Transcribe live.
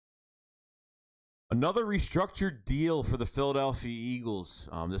Another restructured deal for the Philadelphia Eagles.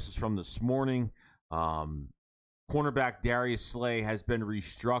 This is from this morning. Cornerback Darius Slay has been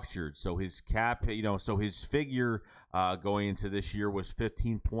restructured, so his cap, so his figure going into this year was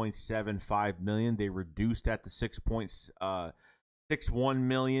 $15.75 million. They reduced that to $6.61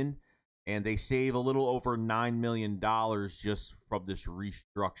 million, and they save a little over $9 million just from this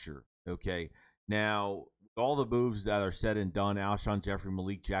restructure. Okay, now all the moves that are said and done, Alshon Jeffrey,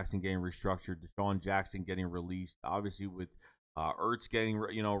 Malik Jackson getting restructured, Deshaun Jackson getting released, obviously with Ertz getting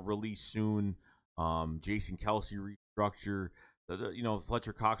released soon, Jason Kelsey restructure,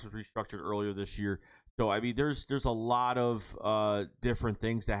 Fletcher Cox was restructured earlier this year. So I mean, there's a lot of different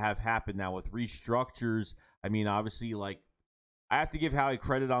things that have happened now with restructures. I mean, obviously, like I have to give Howie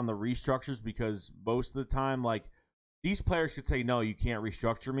credit on the restructures because most of the time, like, these players could say, no, you can't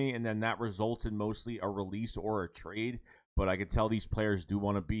restructure me, and then that results in mostly a release or a trade. But I could tell these players do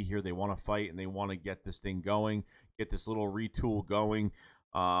want to be here. They want to fight, and they want to get this thing going, get this little retool going,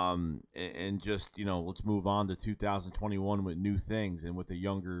 and just, let's move on to 2021 with new things and with a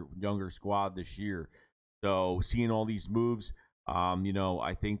younger squad this year. So seeing all these moves,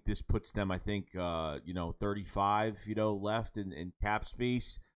 I think this puts them, 35, left in cap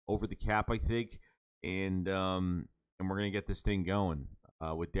space, over the cap, I think. And we're gonna get this thing going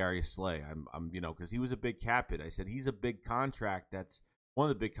with Darius Slay. Because he was a big cap hit. I said he's a big contract. That's one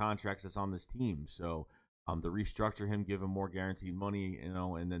of the big contracts that's on this team. So to restructure him, give him more guaranteed money,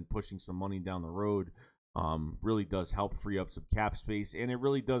 and then pushing some money down the road, really does help free up some cap space, and it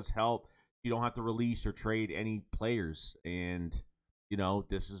really does help. You don't have to release or trade any players, and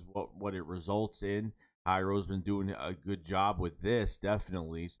this is what it results in. Howie Roseman doing a good job with this,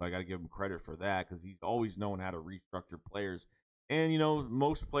 definitely. So I got to give him credit for that because he's always known how to restructure players. And,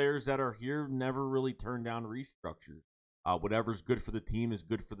 most players that are here never really turn down restructures. Whatever's good for the team is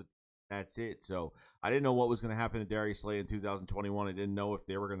good for the team. That's it. So I didn't know what was going to happen to Darius Slay in 2021. I didn't know if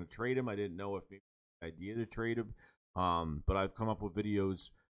they were going to trade him. I didn't know if maybe the idea to trade him. But I've come up with videos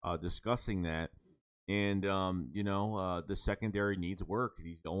discussing that. And, the secondary needs work.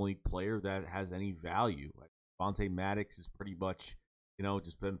 He's the only player that has any value. Like Avonte Maddox is pretty much,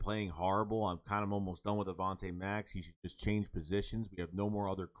 just been playing horrible. I'm kind of almost done with Avonte Maddox. He should just change positions. We have no more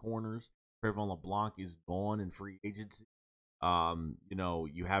other corners. Trayvon LeBlanc is gone in free agency.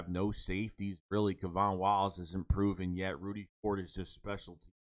 You have no safeties. Really, Kevon Wallace isn't proven yet. Rudy Ford is just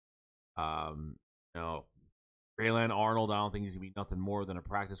specialty. Braylon Arnold, I don't think he's going to be nothing more than a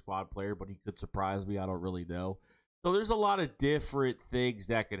practice squad player, but he could surprise me. I don't really know. So there's a lot of different things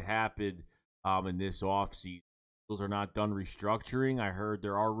that could happen in this offseason. Those are not done restructuring. I heard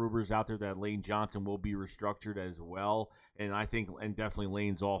there are rumors out there that Lane Johnson will be restructured as well. And I think, and definitely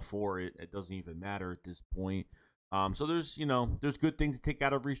Lane's all for it. It doesn't even matter at this point. So there's good things to take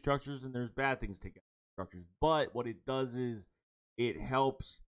out of restructures and there's bad things to take out of restructures. But what it does is it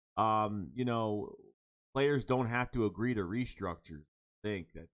helps, players don't have to agree to restructures. I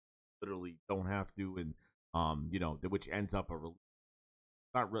think that literally don't have to, and which ends up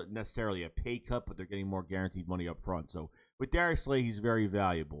not necessarily a pay cut, but they're getting more guaranteed money up front. So with Darius Slay, he's very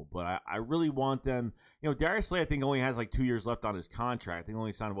valuable. But I really want them. Darius Slay, I think only has like 2 years left on his contract. I think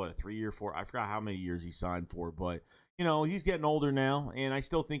only signed a 3-year for. I forgot how many years he signed for, but he's getting older now, and I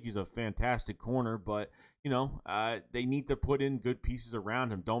still think he's a fantastic corner. But they need to put in good pieces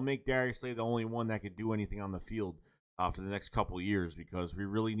around him. Don't make Darius Slay the only one that could do anything on the field for the next couple of years, because we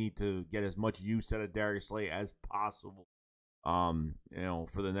really need to get as much use out of Darius Slay as possible.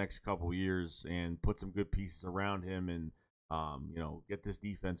 For the next couple of years, and put some good pieces around him, and get this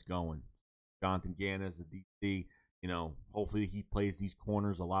defense going. Jonathan Gannon as the DC. Hopefully he plays these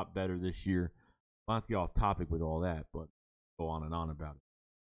corners a lot better this year. I'll not get off topic with all that, but go on and on about it.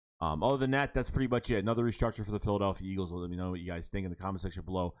 Other than that, that's pretty much it. Another restructure for the Philadelphia Eagles. Let me know what you guys think in the comment section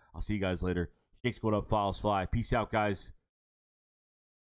below. I'll see you guys later. Shakes going up, follows fly. Peace out, guys.